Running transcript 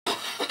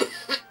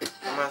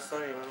Mama,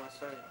 sorry.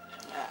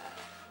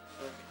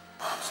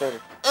 Sorry.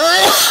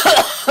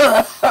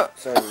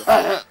 Sorry.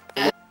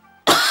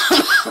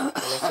 Mama,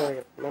 sorry.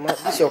 Mama,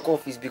 this your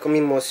cough is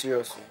becoming more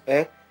serious.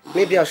 Eh?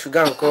 Maybe I should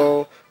go and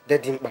call the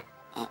Dimpa.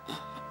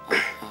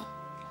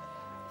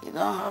 You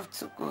don't have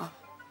to go.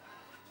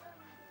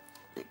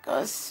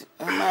 Because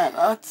you might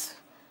not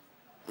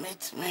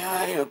meet me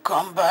when you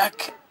come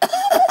back.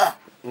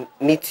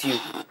 Meet you?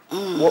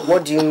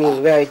 What do you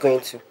mean? Where are you going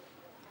to?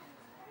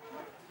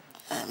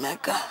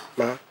 Emeka.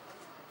 Ma?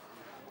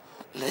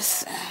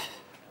 Listen.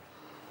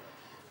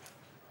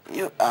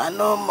 You are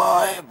no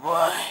more a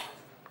boy.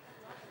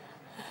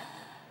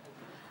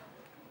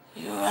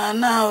 You are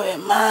now a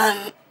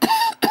man.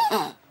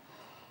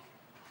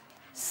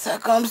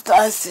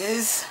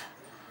 Circumstances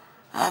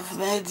have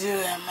made you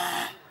a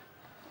man.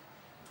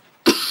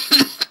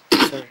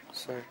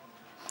 Sorry.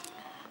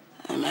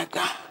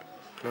 Emeka.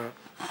 Ma?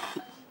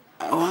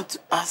 I want to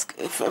ask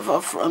a favor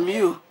from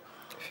you.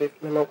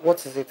 Mama,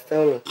 what is it?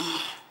 Tell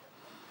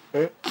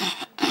me.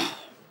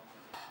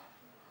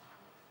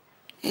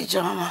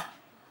 Ijoma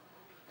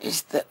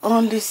is the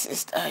only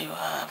sister you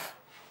have.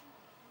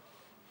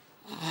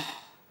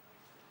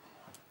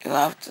 You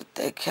have to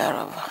take care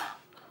of her.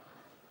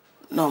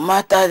 No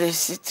matter the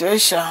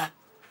situation.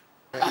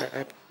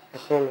 I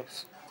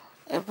promise.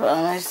 You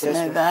promise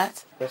me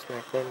that? Yes, ma'am,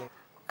 I promise.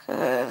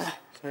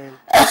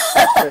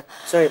 Good.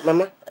 Sorry,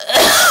 Mama.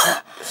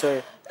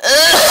 Sorry.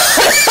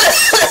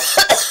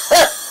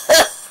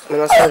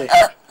 Mama, sorry.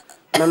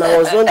 Mama, I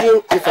was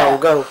wondering if I would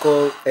go and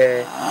call,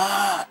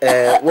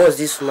 what's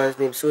this woman's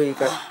name so you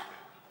can...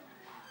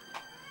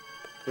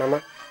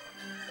 Mama.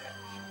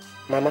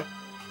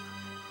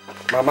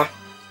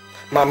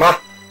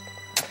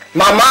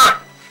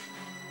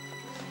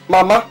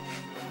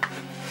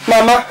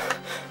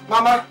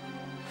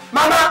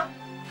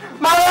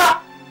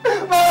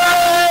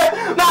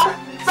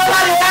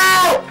 Somebody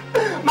help!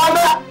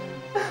 Mama,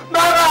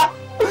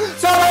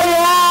 somebody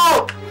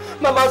help!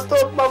 Mama,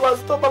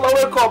 stop, Mama,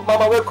 wake up,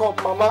 Mama,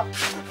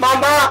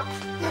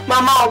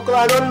 uncle, I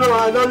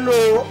don't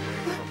know.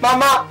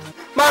 Mama!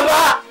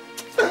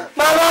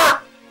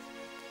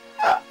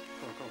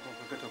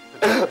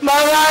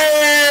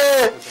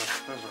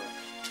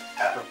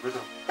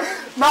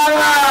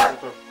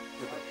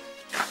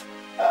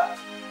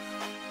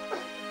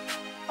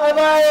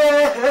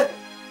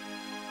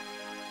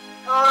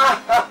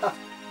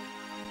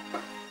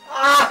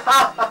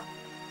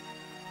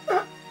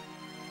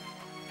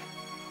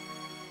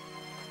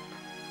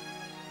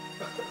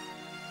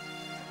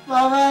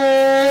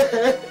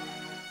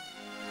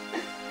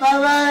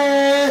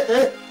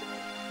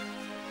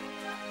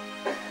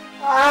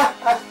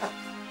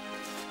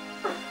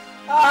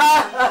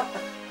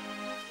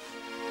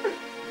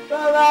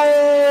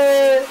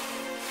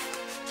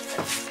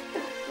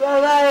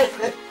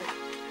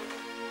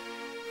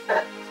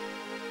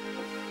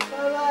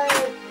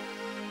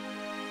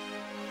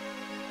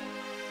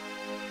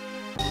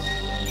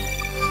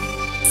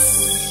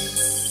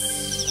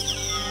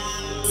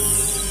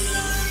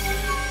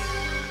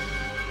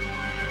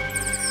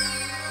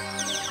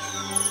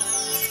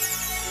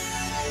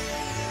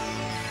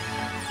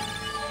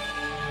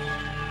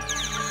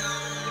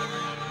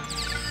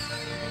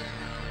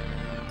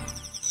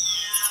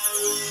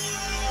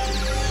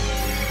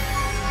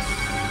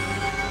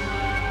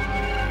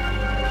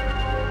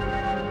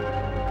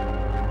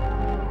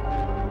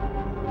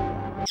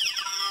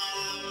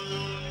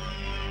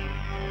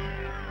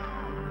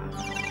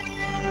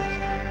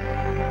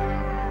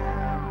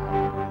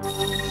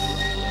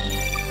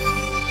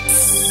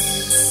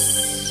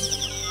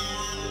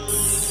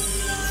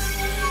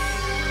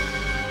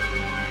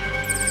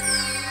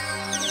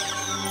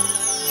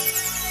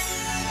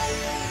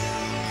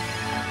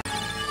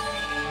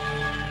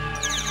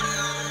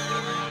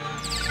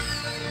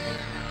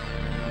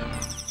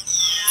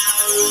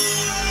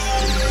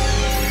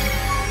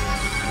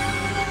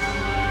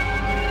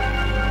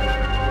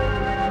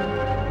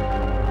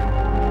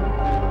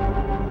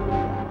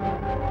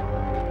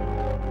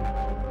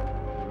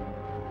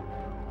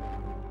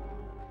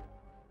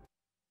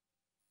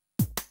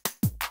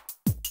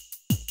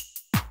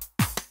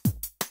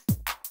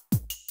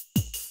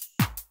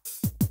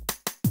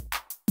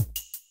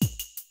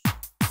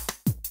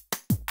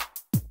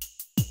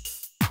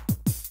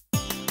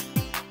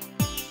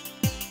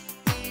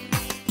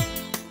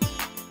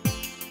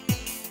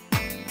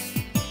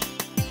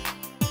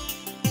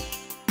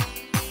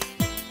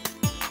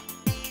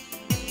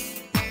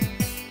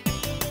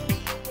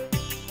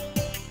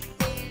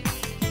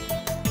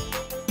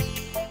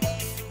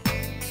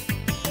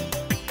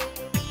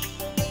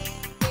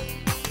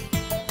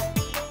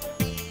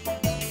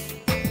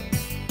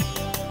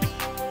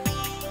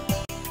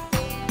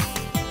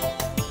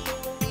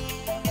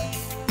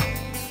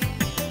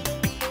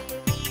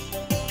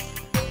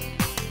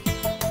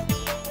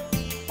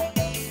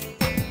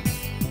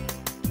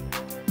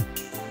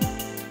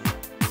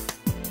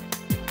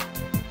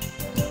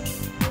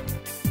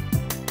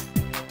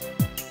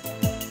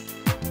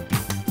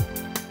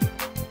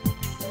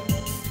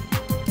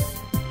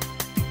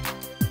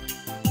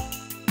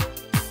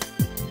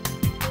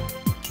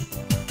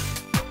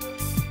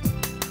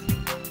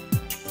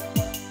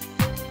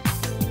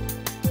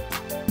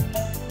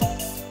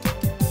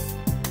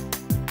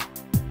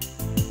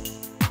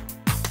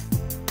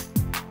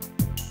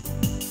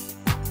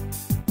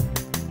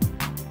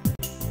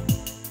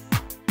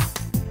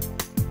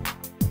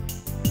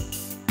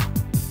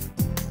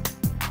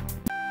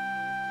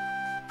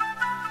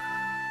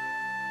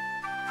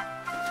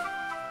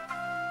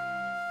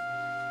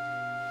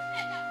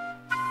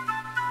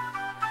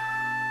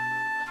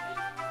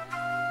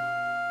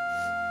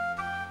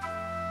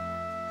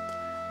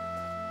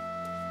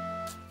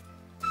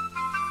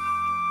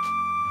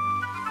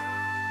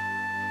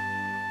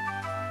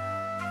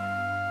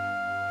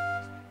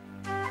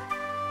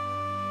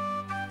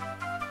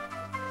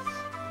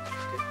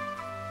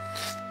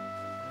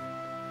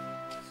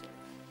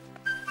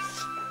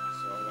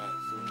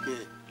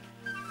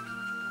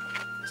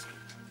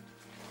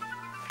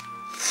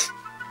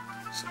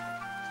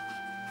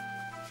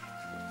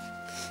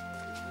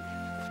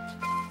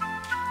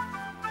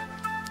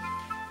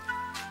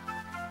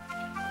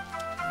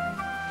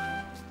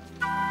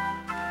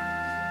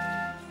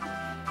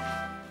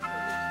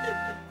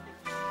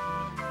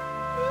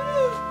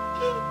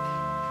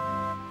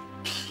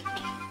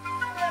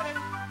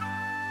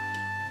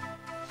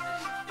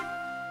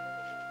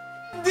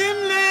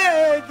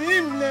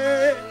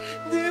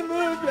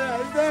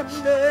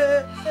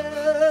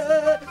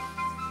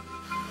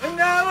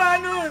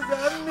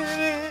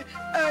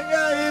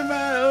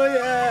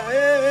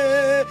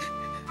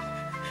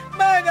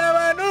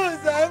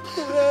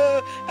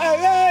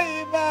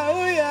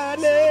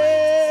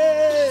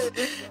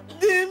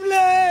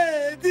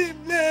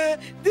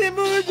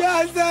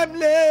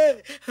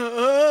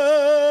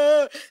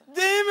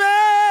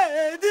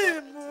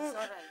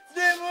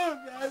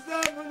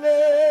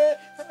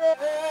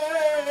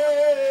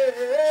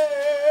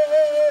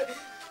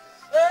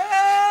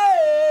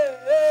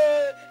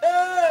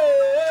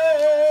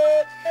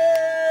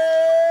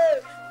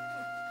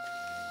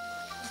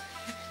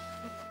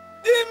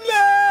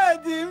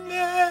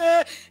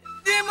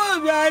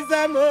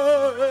 biazamo.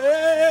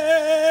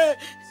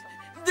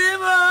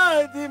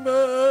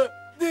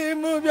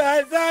 Dimo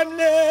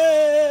biazamle.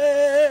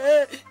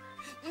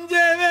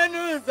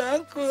 Njevenu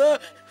zanku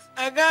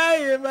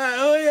agaye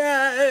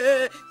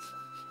maoya.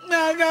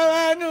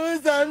 Nagawanu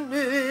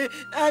zambi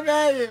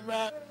agaye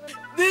ma.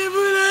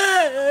 Dimu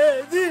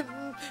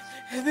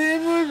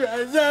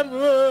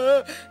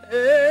biazamo.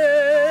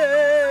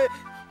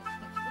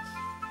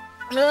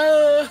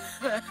 No,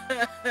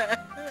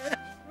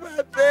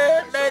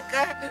 Papa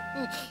Mecca,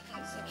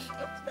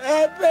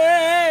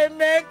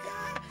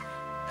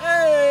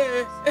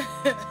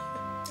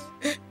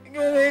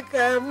 gonna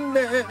come,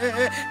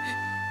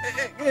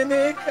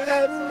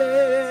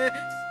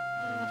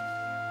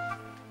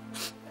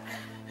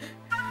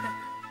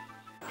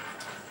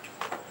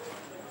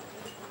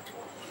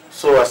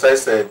 So, as I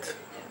said,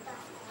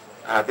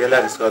 I had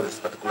earlier discussed this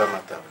particular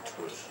matter with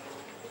Rose.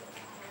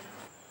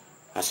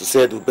 And she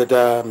said we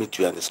better meet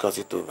you and discuss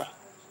it over.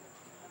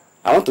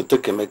 I want to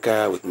take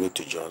Emeka with me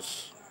to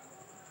Jos,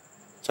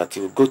 so that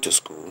he will go to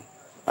school,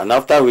 and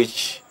after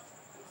which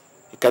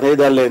he can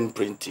either learn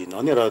printing or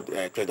any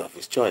other trade of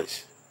his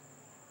choice.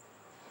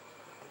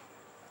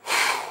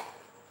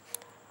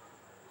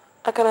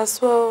 I can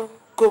as well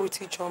go with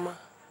Ijeoma.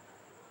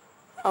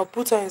 I'll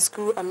put her in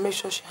school and make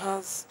sure she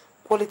has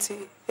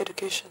quality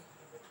education,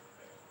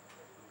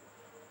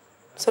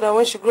 so that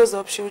when she grows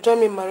up, she will join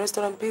me in my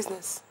restaurant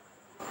business.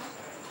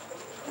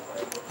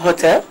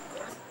 Hotel?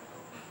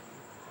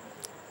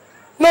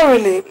 Not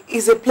really.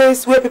 It's a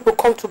place where people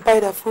come to buy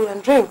their food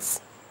and drinks.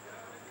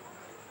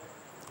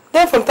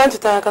 Then from time to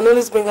time, I can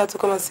always bring her to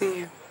come and see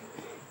you.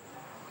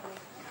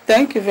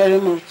 Thank you very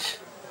much,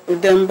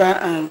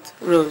 Udemba and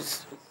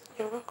Rose.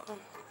 You're welcome.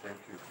 Thank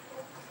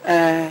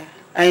you.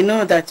 I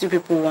know that you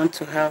people want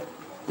to help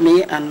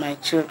me and my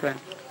children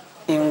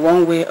in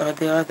one way or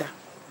the other.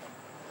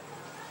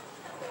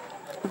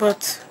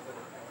 But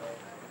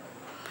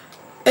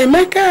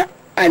Emeka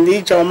and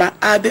Ijeoma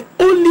are the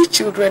only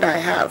children I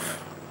have.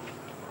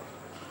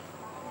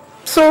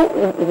 So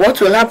what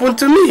will happen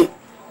to me?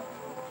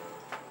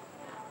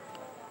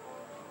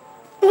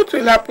 What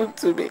will happen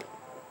to me?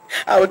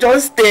 I will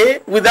just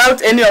stay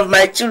without any of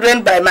my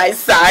children by my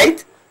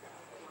side?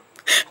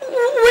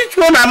 Which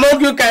one among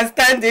you can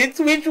stand it?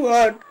 Which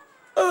one?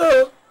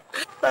 Oh,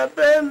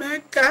 Papa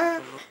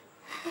Emeka.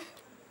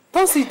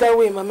 Don't see it that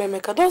way, Mama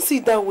Emeka. Don't see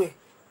it that way.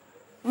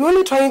 We're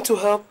only trying to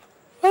help.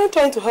 We're only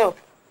trying to help.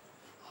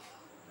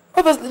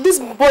 Obviously, this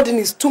burden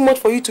is too much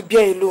for you to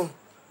bear alone.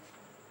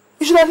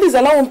 You should at least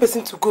allow one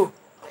person to go.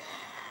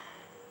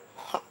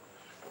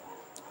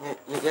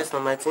 Yes,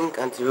 Mama, I think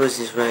Auntie Rose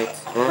is right.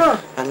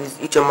 At least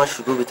Ijeoma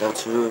should go with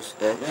Auntie Rose.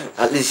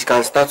 At least she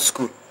can start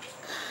school.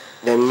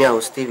 Then me, I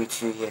will stay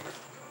with you here.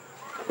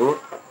 Oh,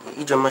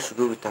 Ijeoma should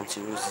go with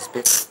Auntie Rose. It's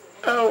better.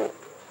 Oh.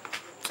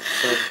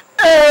 Sorry.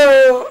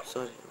 Oh.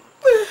 Sorry.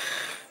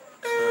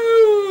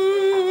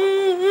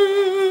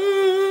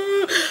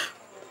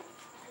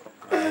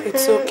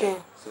 It's okay.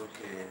 It's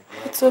okay.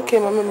 It's okay,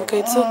 Mama Emeka.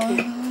 It's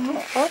okay.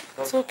 Huh?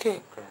 It's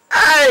okay.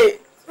 Aye.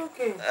 It's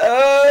okay.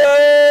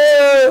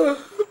 Oh,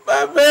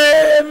 Papa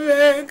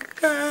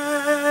Emeka.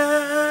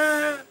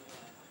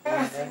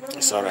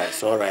 It's alright,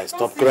 it's alright.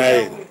 Stop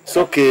crying. It's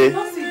okay.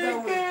 Don't see it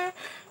that way.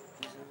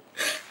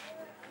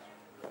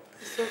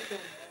 It's okay.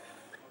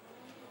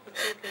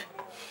 It's okay.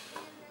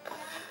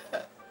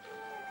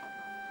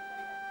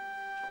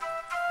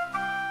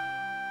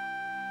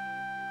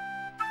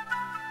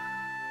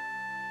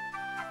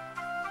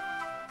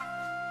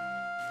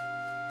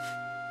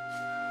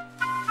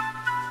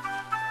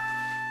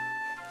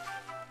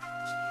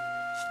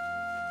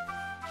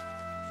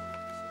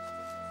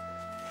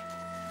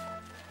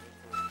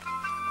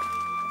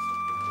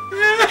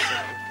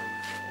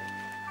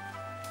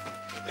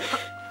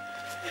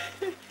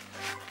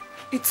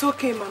 It's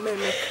okay, Mama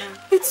Emeka.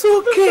 It's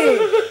okay.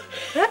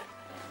 Eh?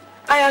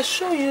 I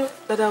assure you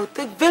that I will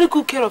take very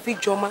good care of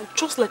Ijeoma,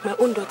 just like my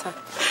own daughter.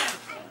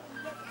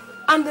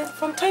 And then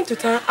from time to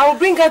time, I will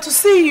bring her to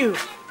see you.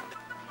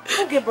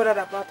 Don't get bothered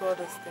about all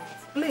those things.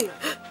 Please.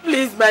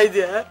 Please, my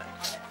dear.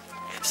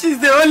 She's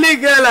the only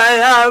girl I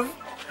have.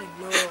 I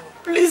know.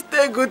 Please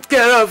take good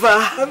care of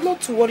her. But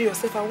not to worry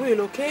yourself, I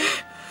will, okay?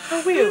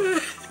 I will.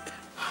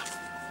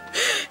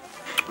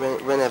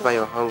 Whenever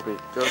you're hungry,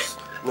 just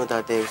know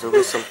that there is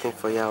always something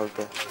for you out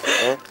there.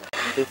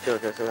 Take care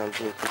of yourself and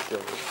take care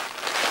of you.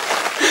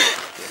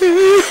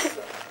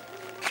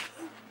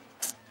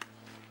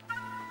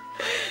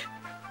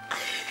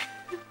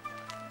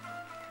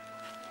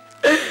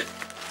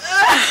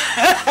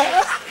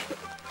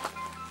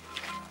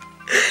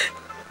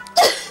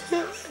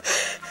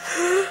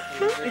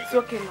 It's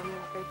okay, Mama.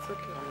 It's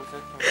okay. It's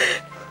okay.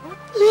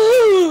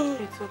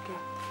 It's okay.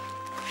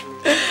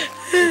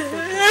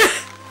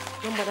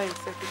 Don't bother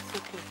yourself. It's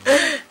okay.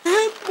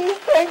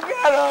 Take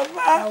care of her.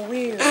 I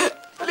will.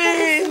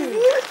 Please.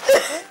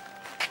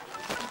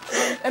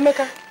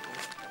 Emeka,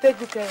 take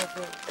good care of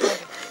her.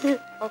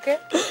 Okay?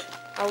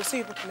 I will see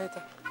you people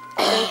later.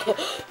 Thank you.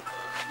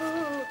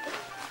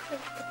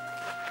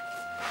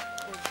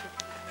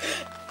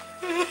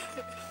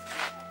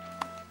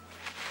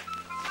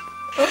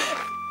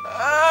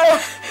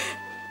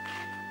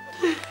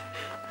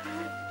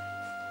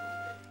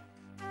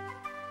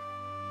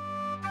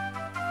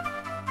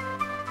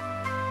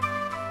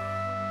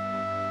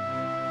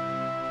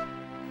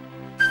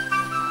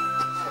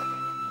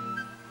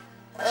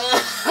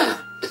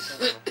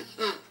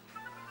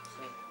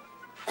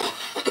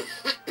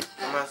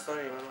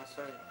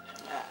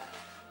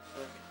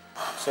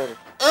 sorry.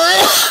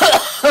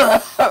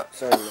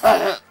 Sorry.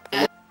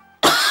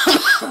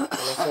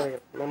 Mama, sorry.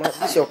 Mama,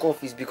 this your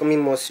cough is becoming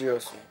more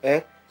serious.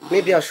 Eh?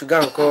 Maybe I should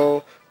go and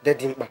call the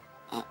Dimpa.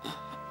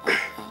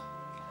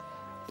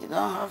 You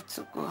don't have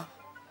to go.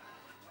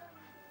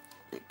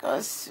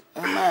 Because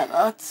you might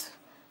not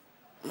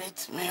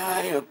meet me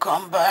when you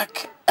come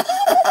back.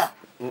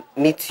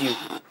 Meet you?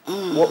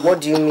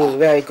 What do you mean?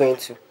 Where are you going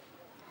to?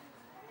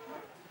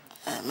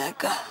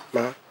 Emeka.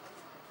 Ma?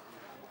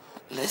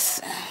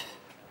 Listen.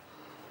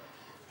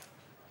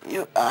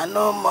 You are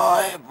no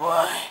more a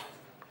boy.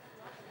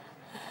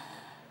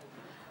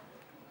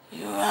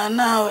 You are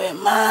now a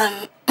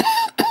man.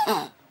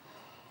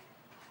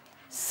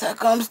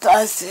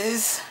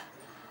 Circumstances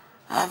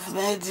have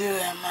made you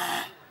a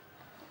man.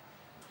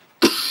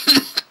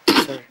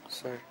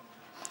 Sorry.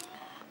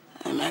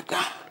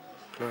 Emeka,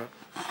 Ma?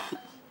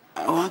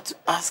 I want to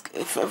ask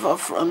a favor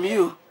from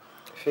you.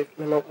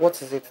 Mama,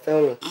 what is it?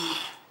 Tell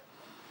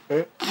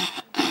me.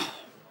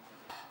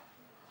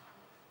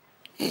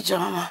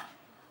 Ijoma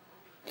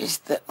is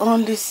the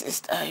only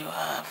sister you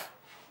have.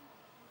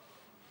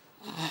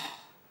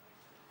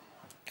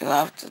 You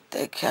have to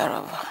take care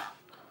of her.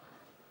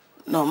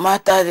 No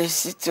matter the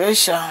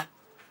situation.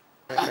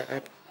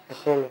 I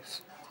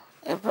promise.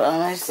 You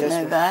promise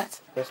me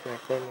that? Yes, ma, I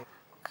promise.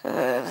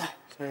 Good.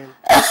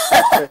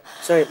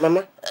 Sorry,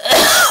 Mama.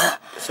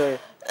 Sorry.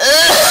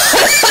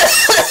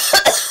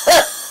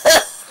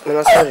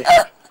 Mama, sorry.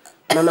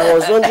 Mama, I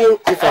was wondering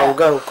if I would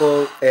go and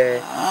call,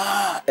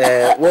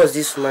 what's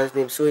this man's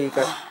name so he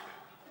can...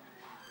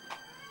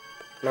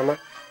 Mama.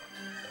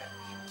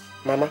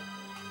 Mama.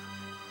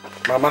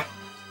 Mama.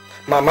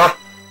 Mama.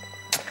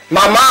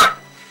 Mama.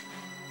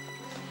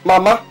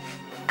 Mama.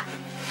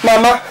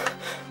 Mama.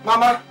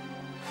 Mama.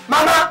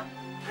 Mama.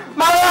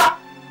 Mama.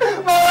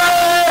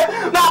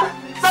 Mama.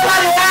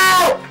 Somebody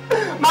help!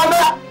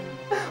 Mama.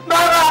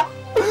 Mama.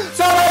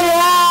 Somebody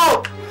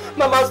help!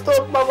 Mama,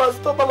 stop. Mama,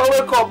 stop. Mama,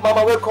 wake up.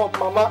 Mama, wake up.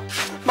 Mama.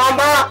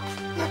 Mama.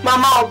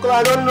 Mama, uncle,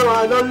 I don't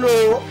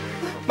know.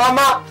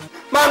 Mama.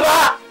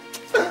 Mama.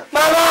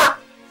 Mama.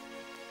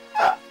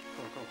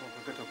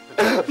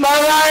 Mama.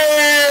 Mama.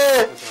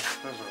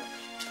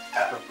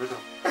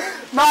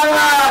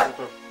 Mama.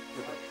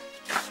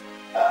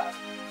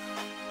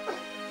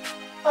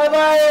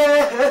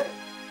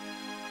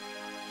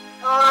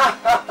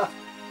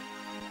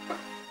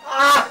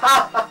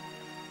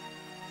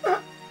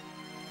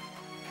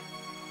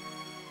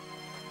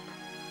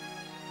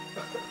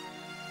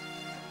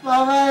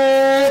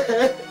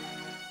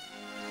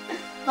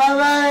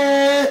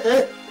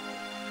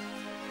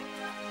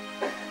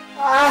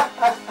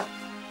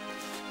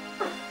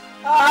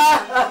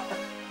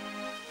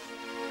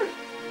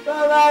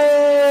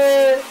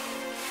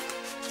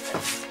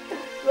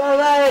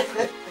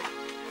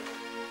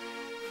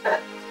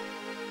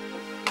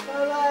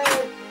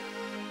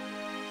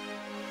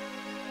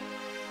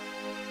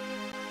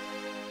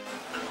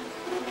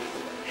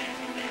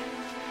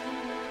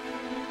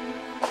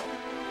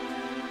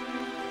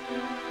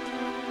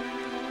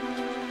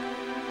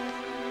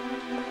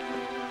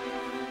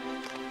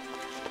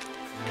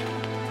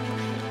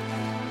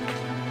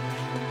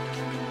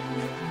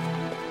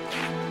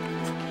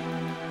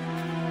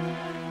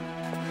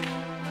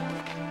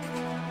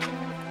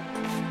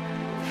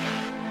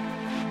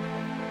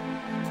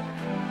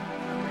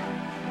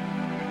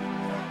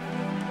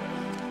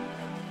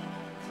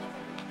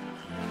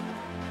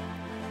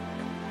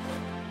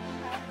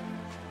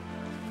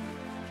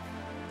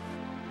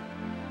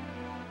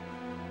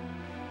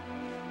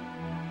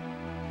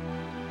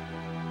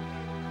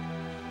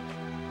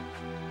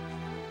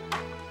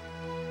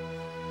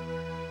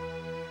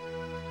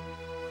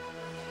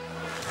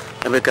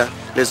 Emeka,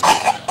 let's go.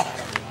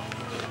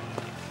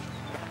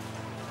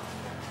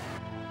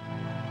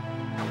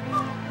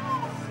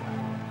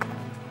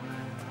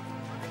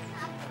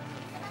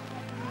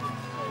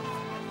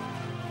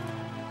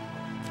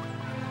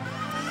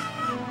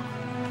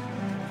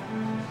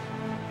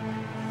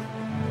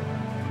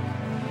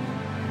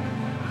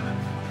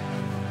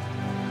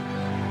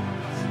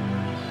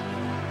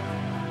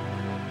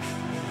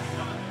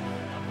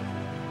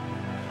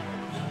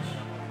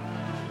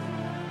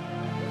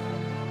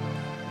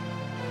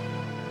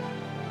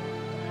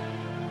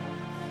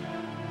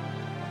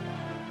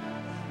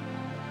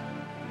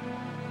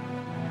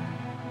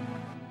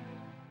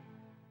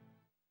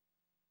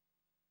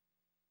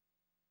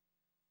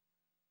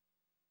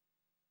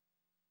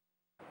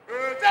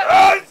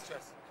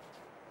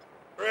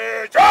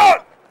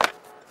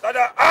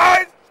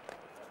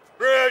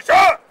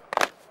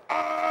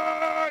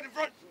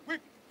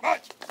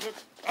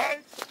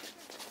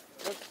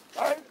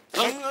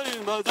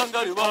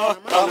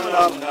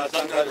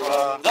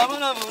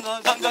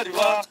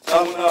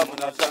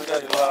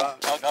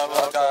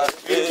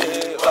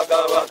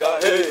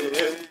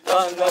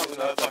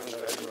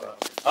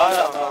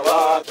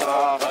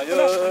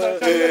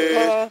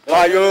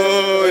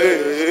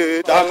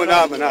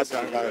 Damuna muna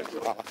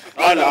sangariwa,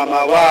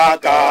 anama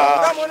waka.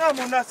 Damuna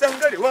muna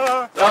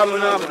sangariwa,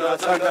 damuna muna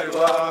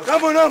sangariwa,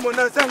 damuna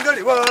muna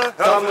sangariwa,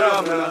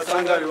 damuna muna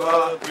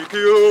sangariwa.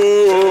 Wikiyo,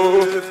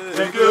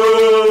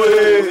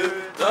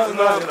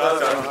 damuna muna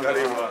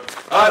sangariwa,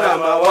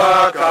 anama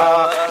waka.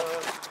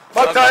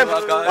 What time?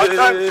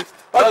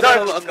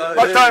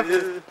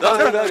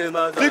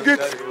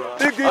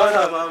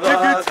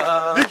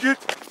 Dig it.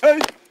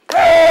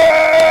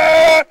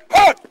 Hey!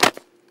 Hot!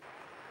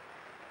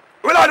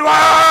 Will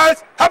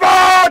advance!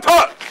 About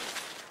her!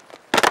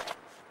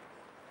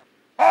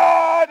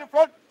 The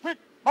front, quick,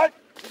 Mike!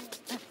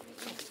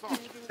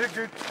 Dig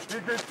it.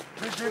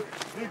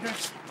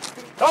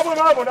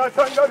 Damuna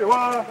sangariwa.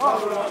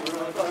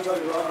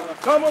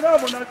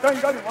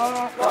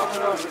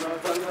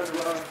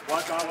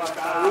 Waka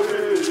waka,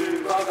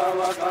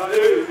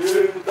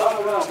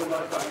 damuna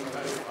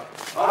sangariwa.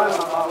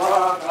 Anama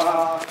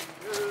waka.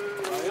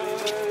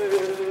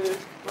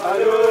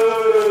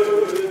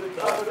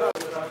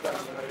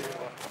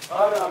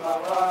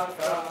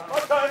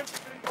 What time?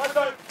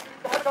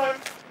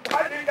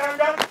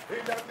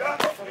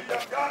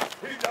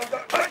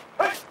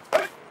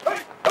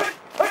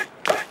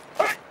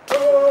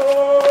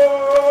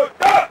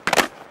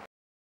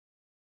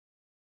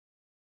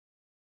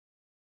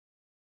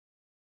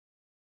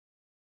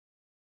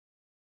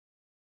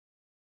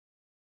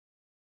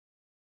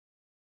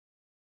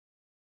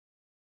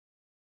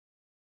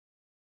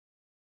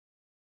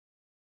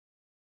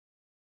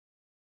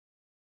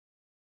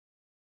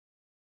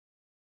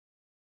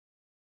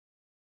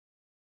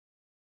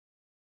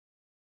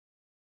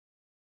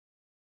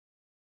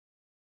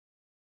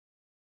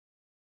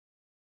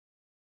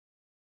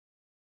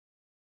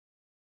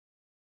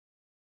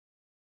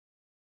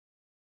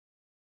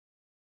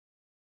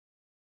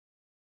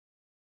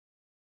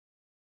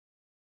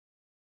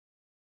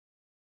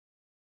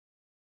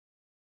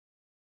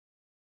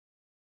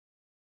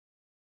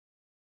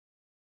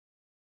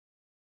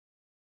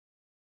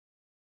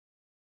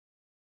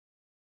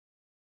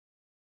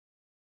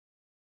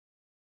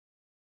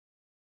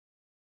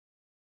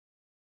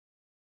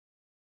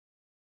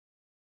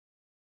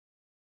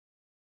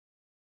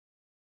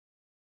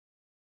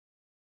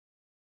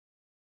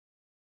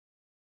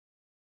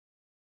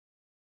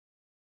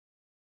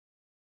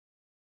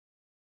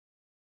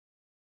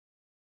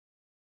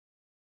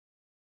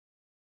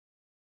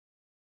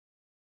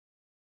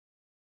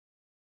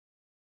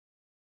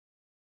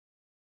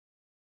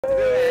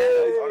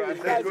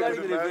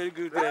 Very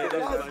good. To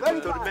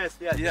the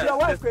best. Yeah.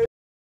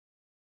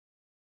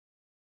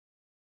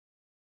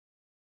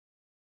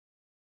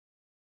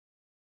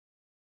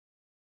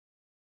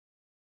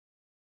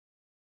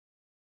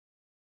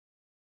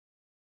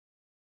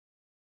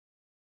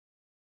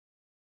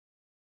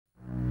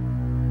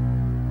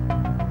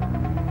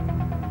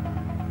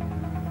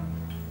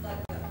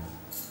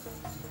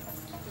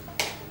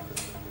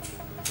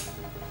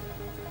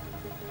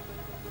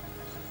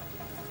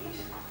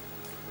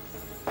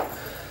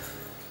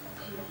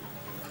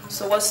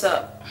 So what's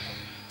up?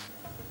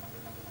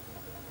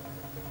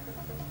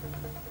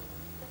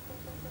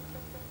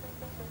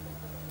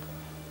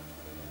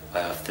 I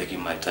have taken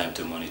my time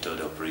to monitor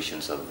the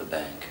operations of the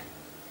bank.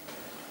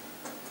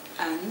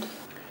 And?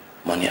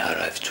 Money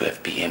arrives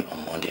 12 p.m.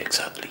 on Monday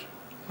exactly.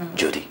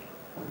 Jody,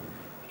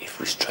 if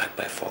we strike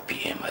by 4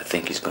 p.m., I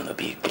think it's going to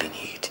be a clean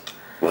hit.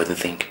 What do you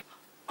think?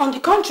 On the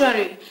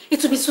contrary,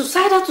 it will be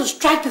suicidal to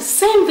strike the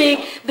same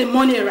day the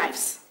money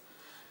arrives.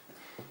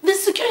 The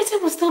security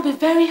will still be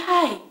very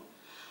high.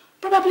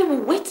 Probably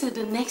we'll wait till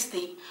the next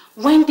day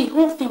when the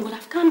whole thing would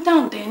have calmed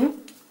down,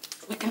 then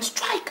we can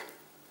strike.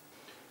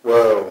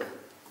 Well,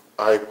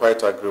 I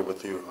quite agree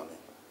with you, honey.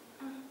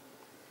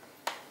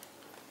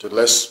 The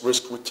less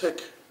risk we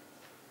take,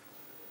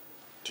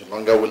 the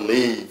longer we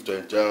live to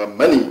enjoy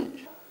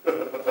money.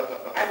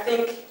 I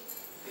think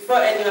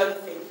before any other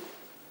thing,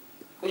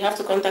 we have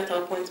to contact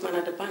our point man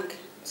at the bank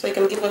so he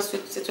can give us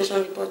situation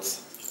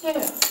reports.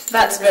 Yeah,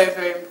 that's very,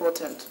 very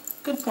important.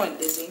 Good point,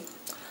 Lizzie.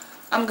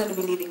 I'm going to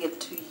be leaving it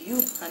to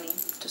you, honey,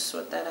 to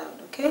sort that out,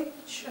 okay?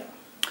 Sure.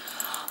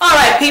 All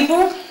right,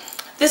 people.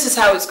 This is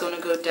how it's going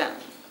to go down.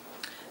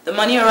 The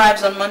money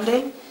arrives on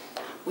Monday.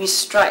 We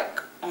strike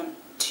on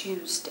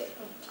Tuesday.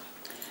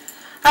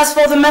 As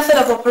for the method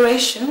of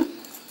operation,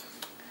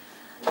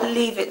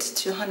 leave it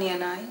to Honey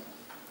and I.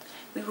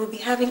 We will be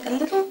having a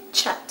little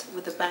chat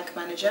with the bank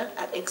manager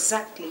at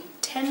exactly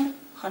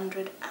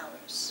 10:00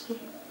 hours.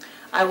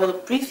 I will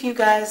brief you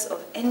guys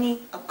of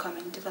any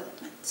upcoming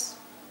developments.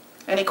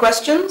 Any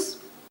questions?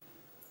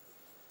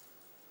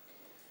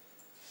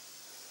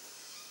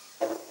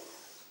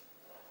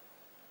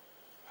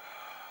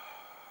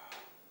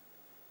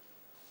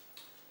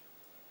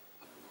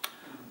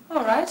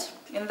 All right.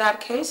 In that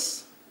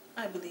case,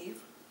 I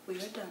believe we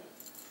are done.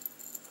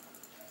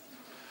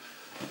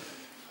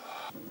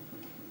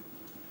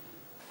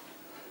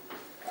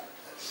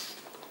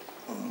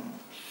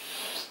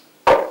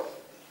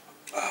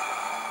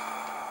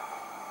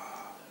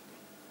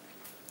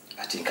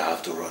 I think I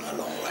have to run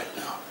along right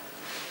now.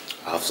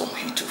 I have some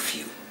heat to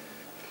feel.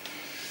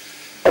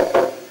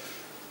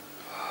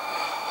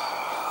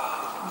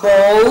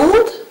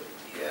 Bold?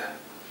 Yeah.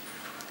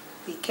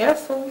 Be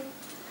careful.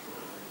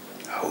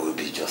 I will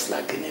be just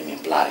like the name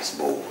implies,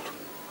 bold.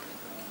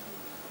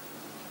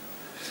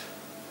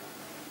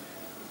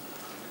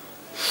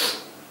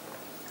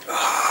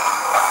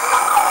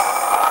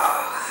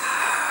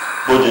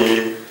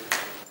 Body.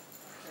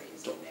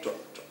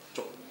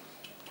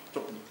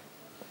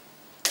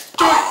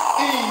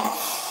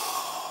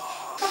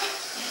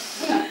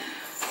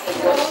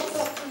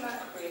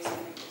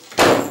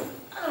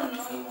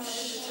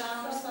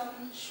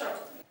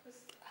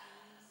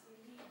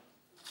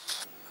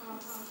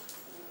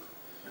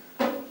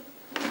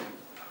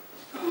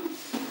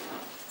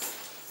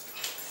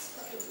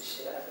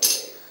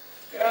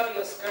 Girl,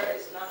 your skirt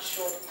is not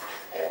short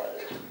at all.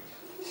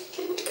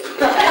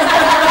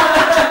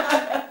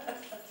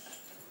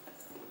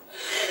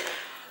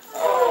 Oh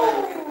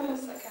my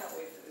goodness, I can't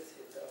wait for this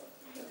hit though.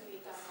 It's been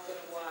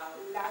a while.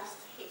 Last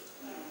hit.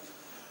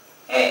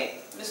 Hey,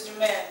 Mr.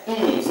 Man,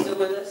 you still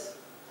with us?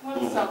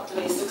 What's up,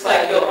 please? Looks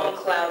like you're on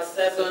cloud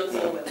 7.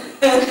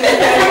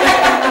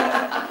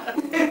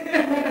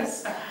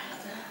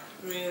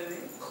 Really?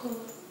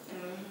 Cool.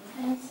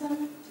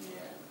 Handsome?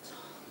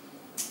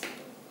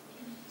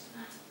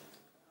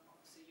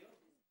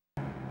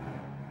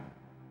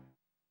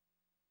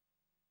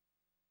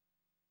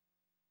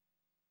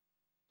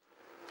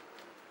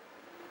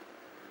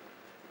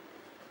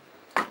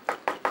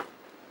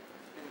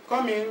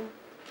 Come in.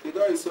 The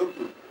door is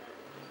open.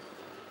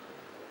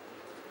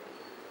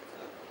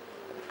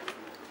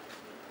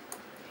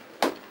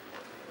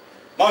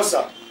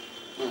 Monster.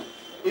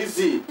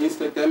 Easy,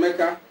 Inspector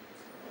Emeka.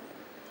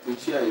 The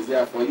chair is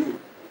there for you.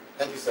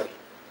 Thank you, sir.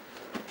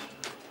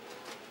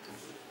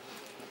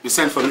 You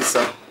sent for me,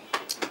 sir?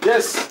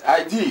 Yes,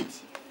 I did.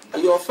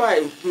 Your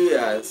file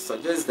here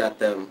suggests that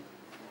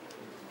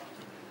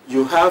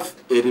you have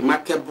a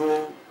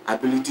remarkable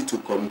ability to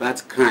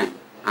combat crime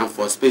and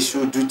for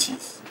special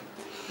duties.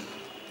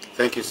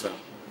 Thank you, sir.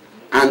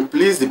 And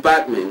police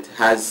department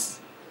has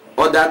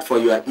ordered for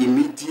your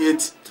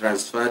immediate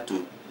transfer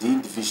to D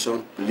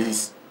Division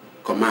Police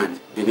Command,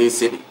 Benin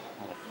City.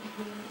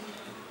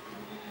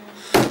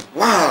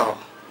 Wow.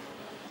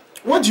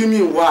 What do you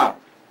mean, wow?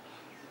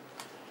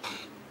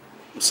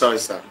 I'm sorry,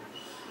 sir.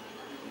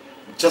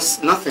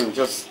 Just nothing,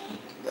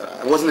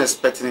 I wasn't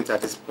expecting it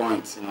at this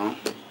point, you know.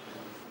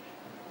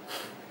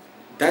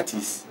 That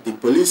is the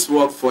police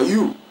work for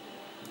you.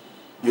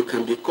 You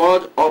can be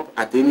called up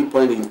at any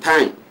point in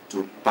time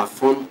to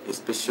perform a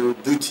special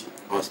duty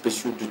or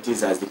special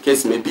duties as the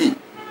case may be.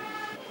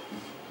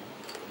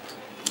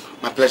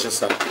 My pleasure,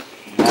 sir.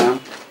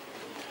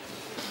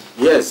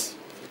 Yes,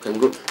 you can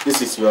go.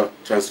 This is your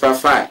transfer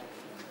file.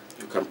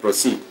 You can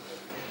proceed.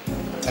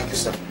 Thank you,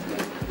 sir.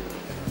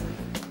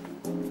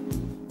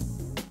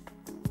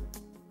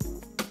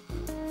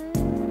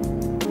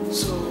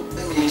 So,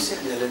 you said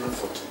the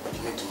 11:40.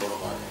 You mean tomorrow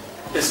morning?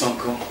 Yes,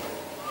 Uncle.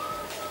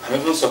 I'm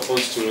even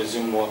supposed to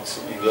resume work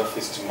in the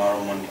office tomorrow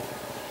morning.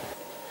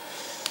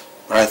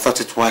 But I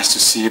thought it wise to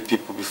see you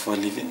people before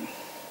leaving.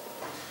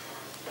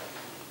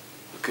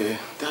 Okay,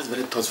 that's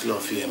very thoughtful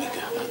of you,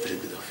 Emeka. That's very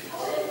good of you.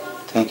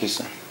 Thank you,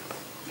 sir.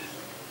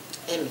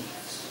 Amy,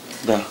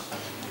 Da.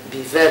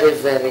 be very,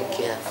 very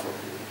careful.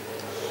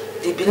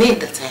 The Benin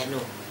that I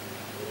know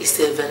is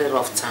a very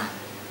rough town.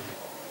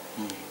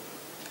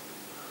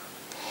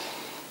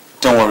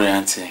 Don't worry,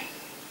 Auntie.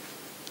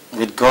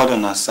 With God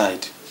on our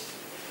side,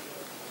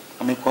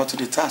 I'm equal to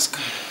the task.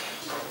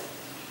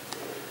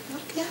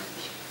 Okay.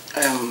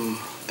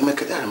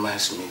 Emeka, that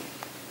reminds me.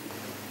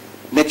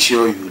 Make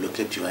sure you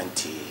locate your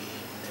auntie,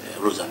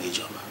 Rose and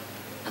Ijoma.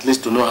 At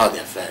least to know how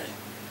they're faring.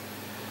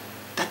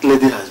 That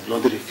lady has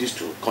bluntly refused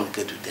to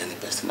communicate with any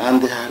person,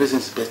 and there are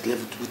reasons best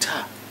left with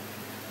her.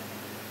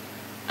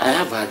 I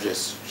have her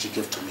address she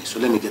gave to me, so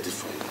let me get it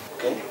for you.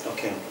 Okay?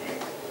 Okay.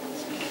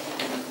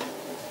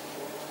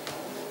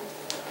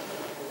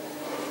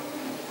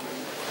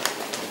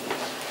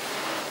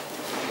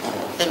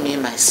 Amy,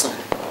 my son.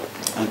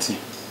 Auntie.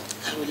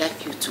 I would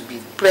like you to be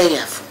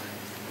prayerful.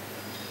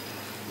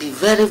 Be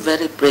very,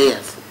 very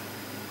prayerful.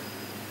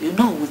 You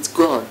know, with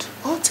God,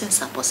 all things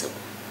are possible.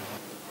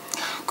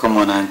 Come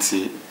on,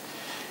 Auntie.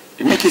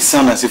 You make it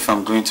sound as if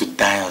I'm going to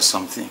die or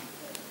something.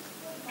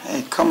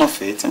 Hey, come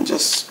off it. I'm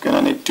just going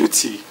on a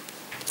duty.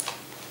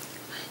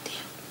 My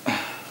dear.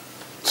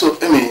 So,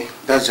 Amy,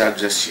 that's the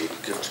address she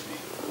gave to me.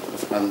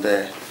 And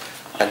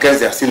I guess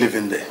they are still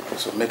living there,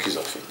 so make use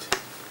of it.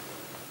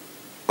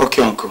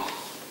 Okay, Uncle.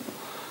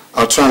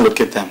 I'll try and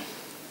locate them.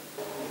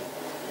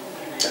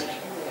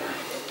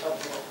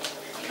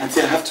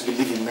 Auntie, I have to be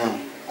leaving now.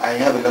 I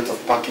have a lot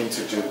of packing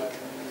to do. Good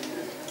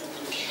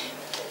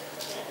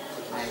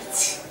night.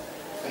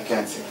 Thank you,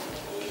 Auntie.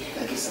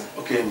 Thank you, sir.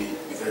 Okay, Amy,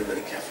 be very,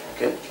 very careful,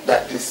 okay?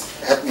 Dad, please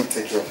help me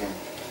take care of him.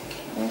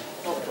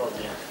 No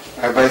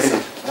problem. Bye,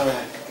 sir.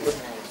 Bye-bye. Good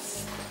night.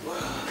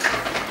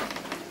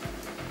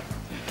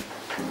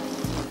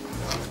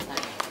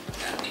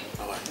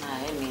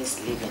 My Amy is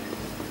leaving.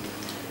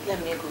 Let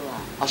me go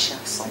and usher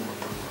someone.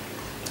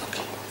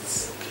 Okay.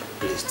 Okay,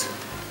 please do.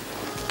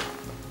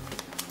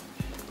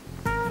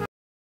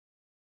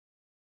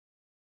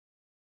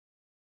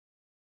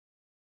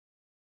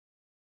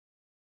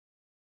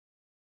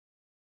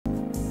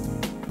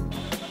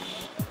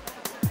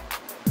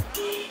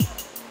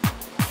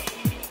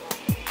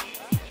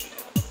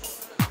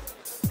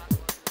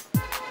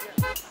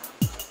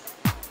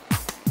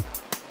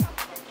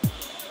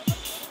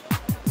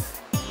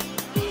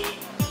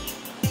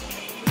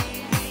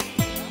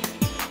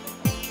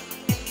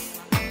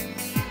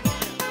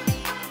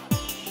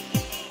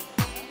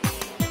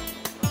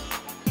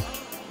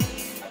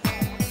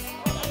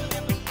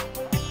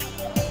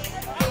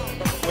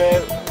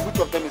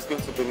 of them is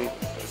going to Benin.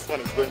 This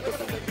one is going to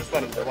Benin. This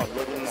one is the one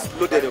loading now.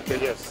 Loaded, okay?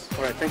 Yes.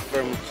 All right, thank you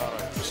very much. All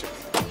right, appreciate it.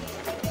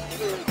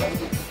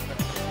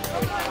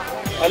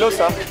 Hello,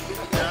 sir.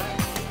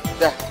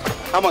 Yeah.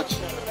 How much?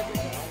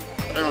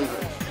 300.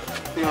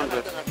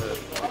 300.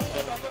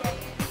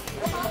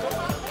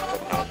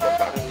 I'll come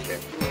back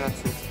again.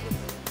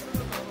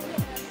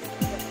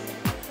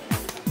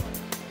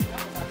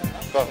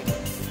 Come.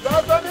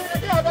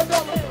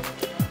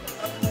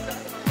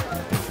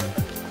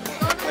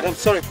 Madam,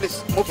 sorry,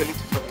 please move a little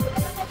for me.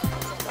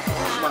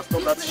 Man,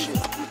 stop that shit.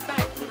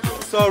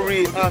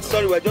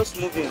 Sorry, we're just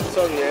moving.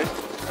 Sorry, eh?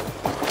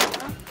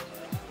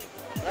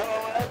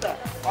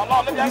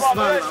 This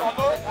man.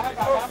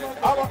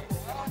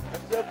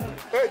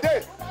 Hey,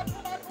 Dave.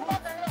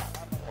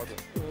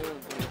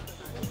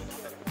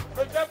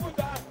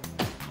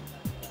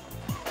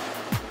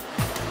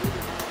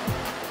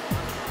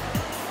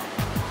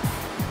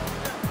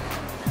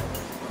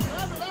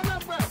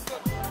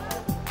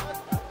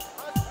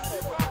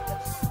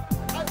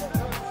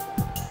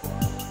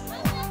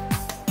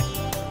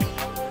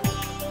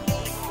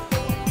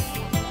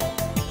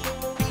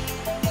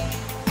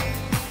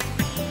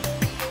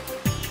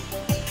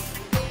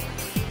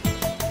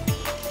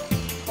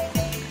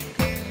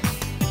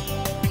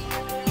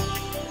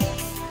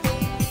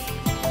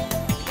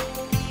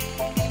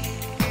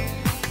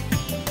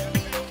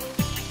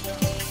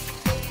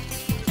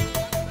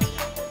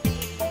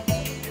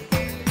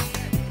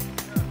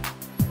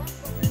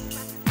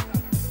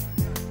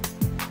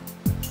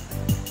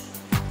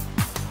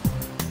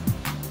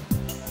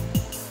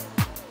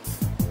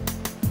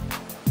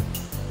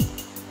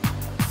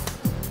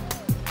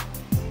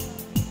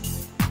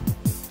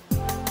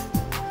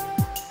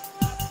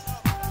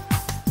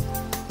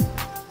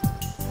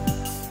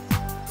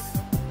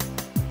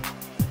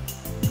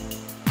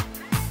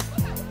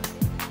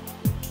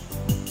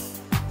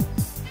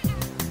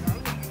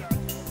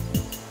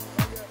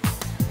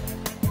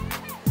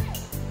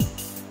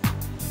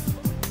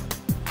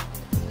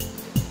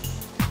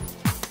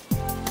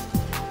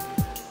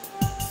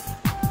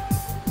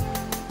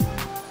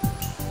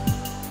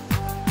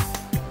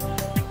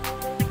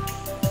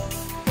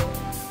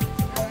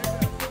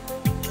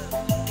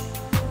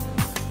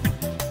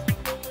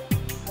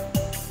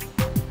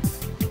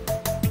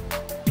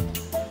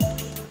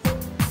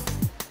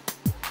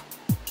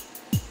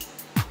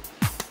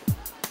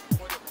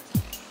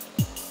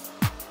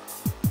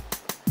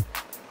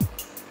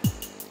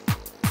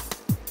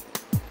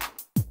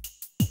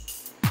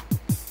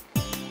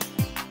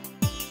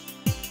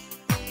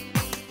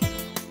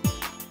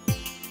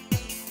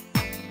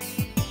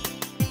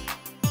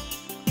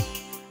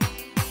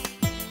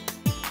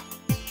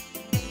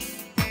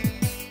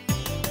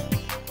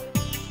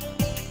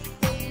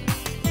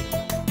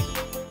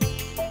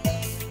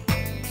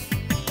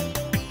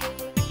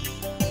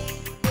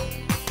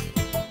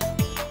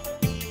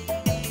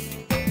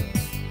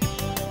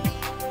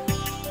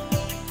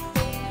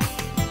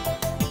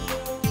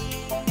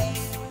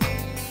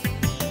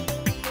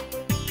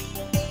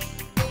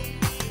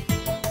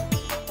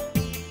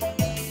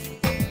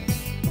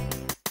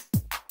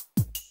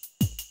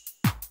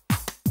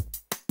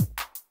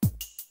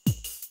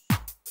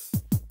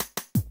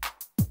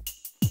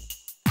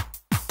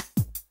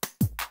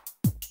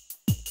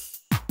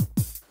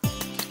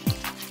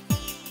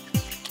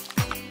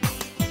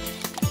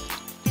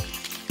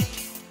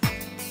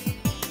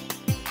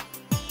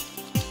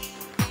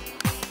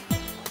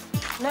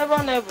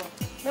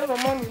 Never,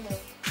 mommy, no.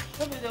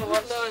 Maybe they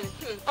wash.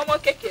 I'm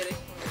okay, Kere.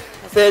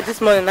 I said this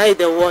morning, now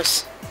they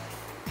wash.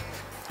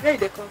 Where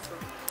they come from?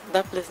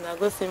 That place, now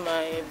go see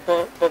my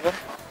Baba.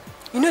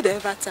 You know they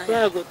ever tire.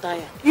 Where I go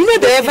tire? You know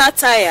they ever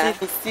tire.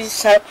 See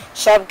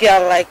sharp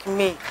girl like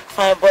me,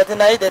 fine body.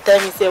 Now they tell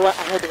me say what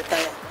I know they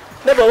tire.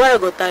 Never, why I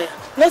go tire?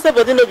 No say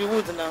body no be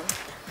wood now.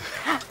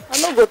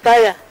 I no go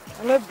tire.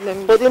 I no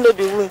blame you. Body no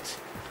be wood.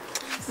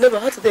 Never,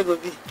 how today go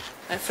be?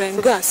 My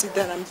friend, go and sit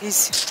down. I'm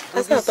busy.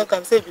 I can't talk.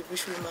 I'm saying be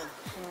bush woman.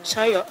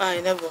 Shine your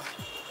eye, never.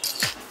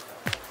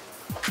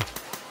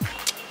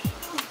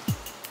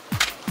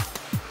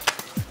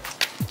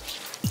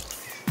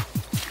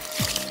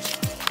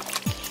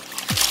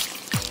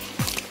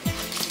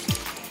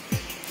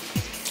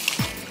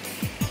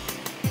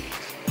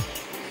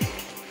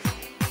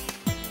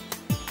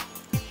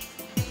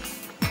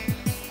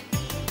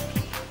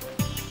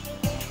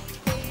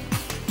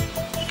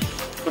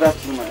 Good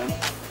afternoon, madam.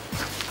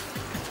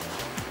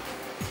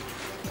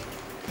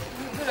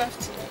 Good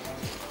afternoon.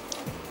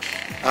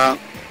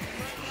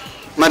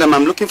 Madam,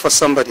 I'm looking for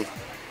somebody.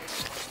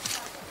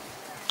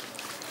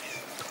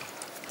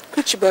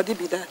 Which body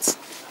be that?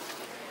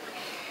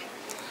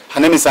 Her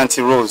name is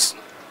Auntie Rose.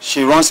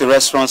 She runs a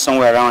restaurant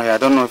somewhere around here. I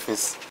don't know if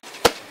it's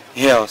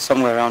here or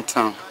somewhere around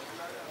town.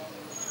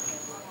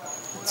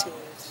 Auntie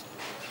Rose.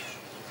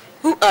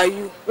 Who are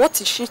you? What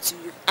is she to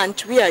you? And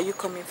where are you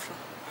coming from?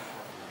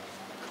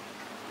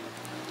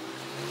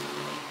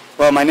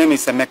 Well, my name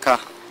is Emeka.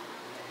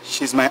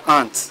 She's my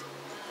aunt.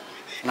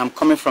 And I'm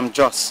coming from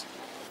Jos.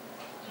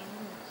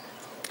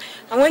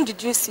 And when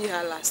did you see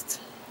her last?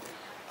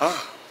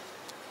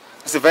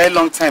 It's a very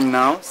long time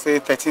now, say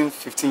 13,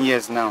 15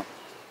 years now.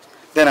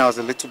 Then I was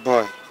a little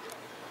boy.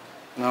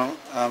 You know,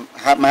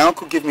 my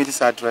uncle gave me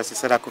this address. He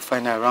said I could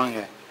find her around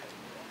here.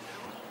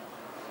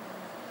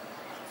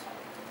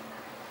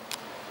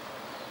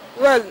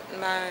 Well,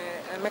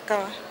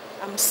 Emeka,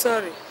 I'm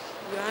sorry.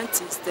 Your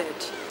auntie is dead.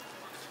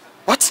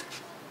 What?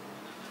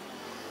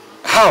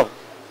 How?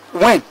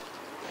 When?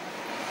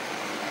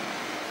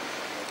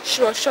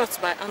 She was shot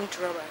by armed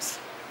robbers.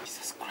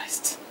 Jesus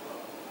Christ.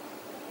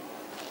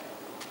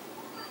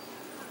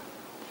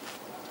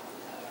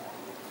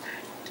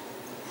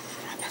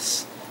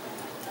 Robbers.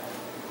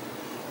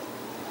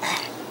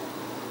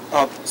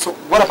 So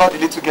what about the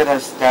little girl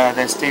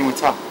that's staying with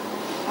her?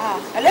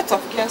 A lot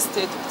of girls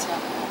stayed with her.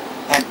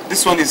 And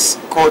this one is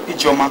called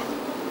Ijoma.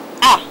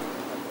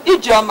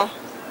 Ijoma.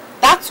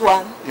 That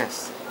one?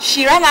 Yes.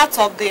 She ran out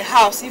of the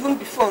house even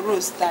before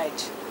Rose died.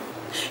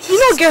 You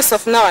know girls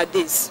of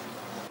nowadays.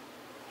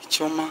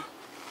 Ijoma.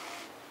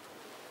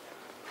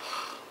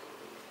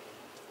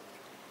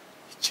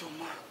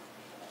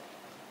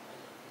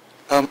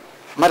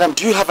 Madam,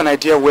 do you have an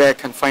idea where I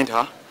can find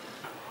her?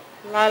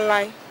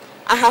 Lie.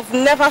 I have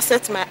never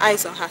set my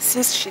eyes on her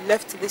since she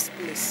left this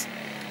place.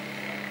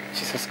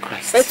 Jesus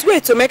Christ. But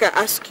wait to make her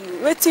ask you,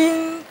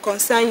 waiting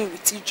concern you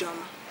with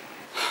Ijoma.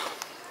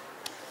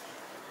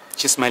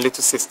 She's my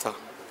little sister.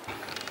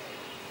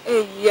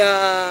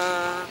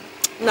 Yeah,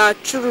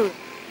 not true.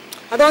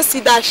 I don't see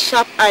that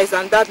sharp eyes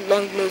and that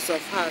long nose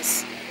of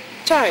hers.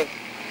 Chai,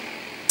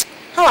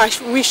 how I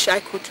wish I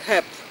could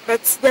help,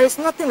 but there is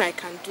nothing I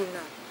can do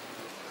now.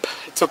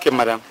 It's okay,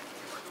 madam.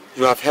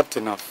 You have helped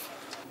enough.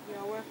 You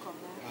are welcome,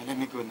 man. Let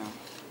me go now.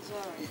 It's all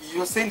right.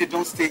 You're saying they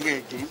don't stay here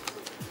again?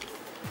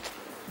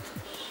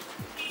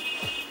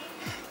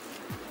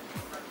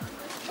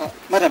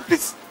 Madam,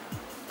 please.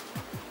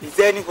 Is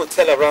there any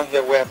hotel around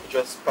here where I could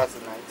just pass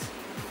the night?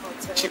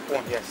 Hotel. Cheap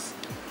one, yes.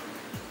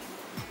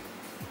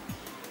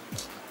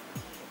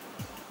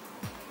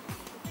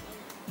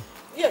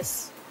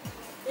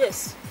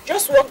 Yes.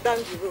 Just walk down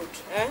the road.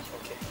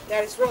 Okay.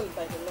 There is one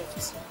by the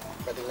left.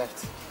 By the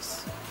left,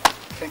 yes.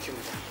 Thank you,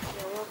 madam.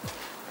 You're welcome.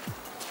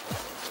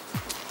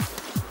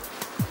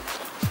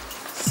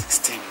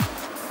 16.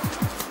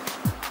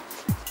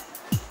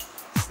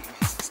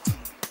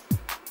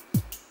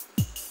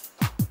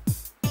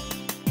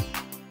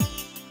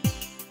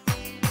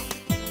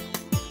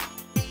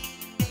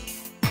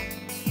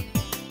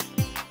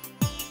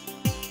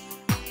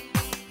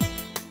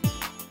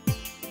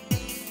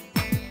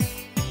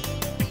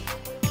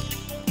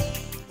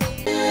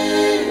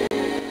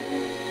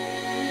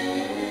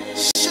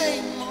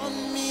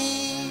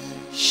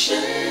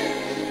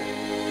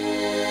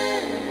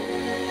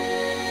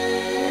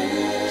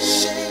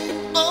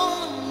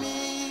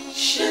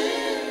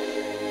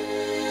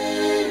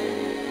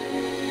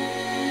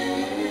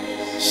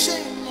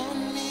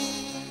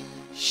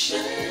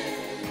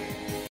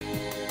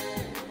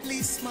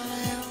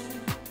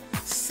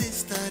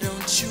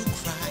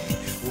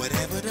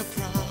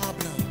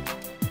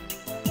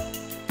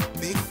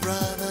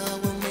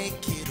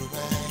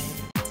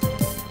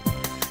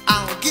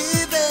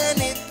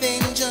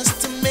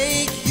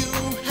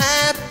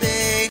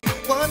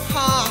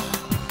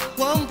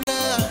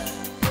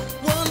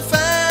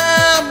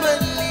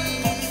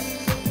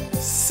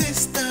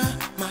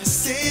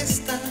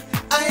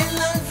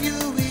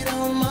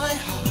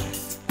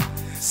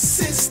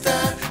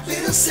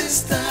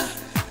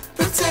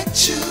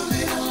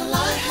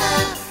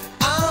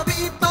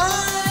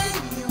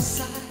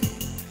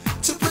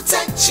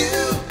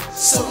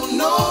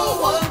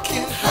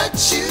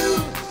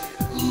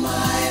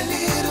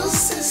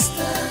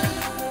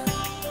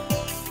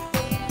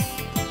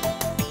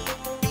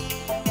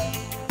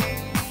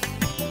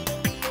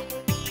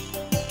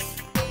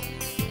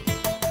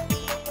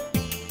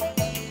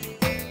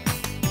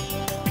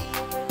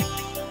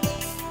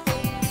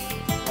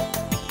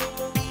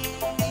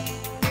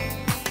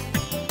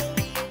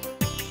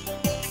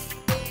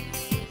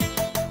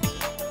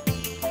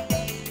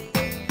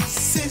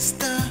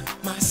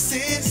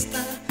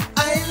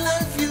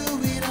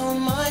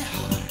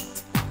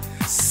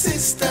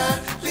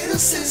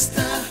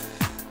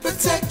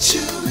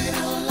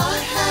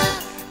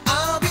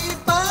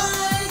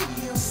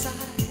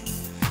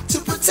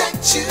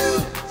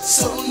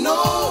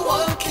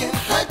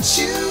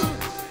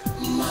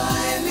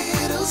 My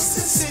little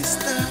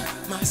sister,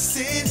 my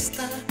sister.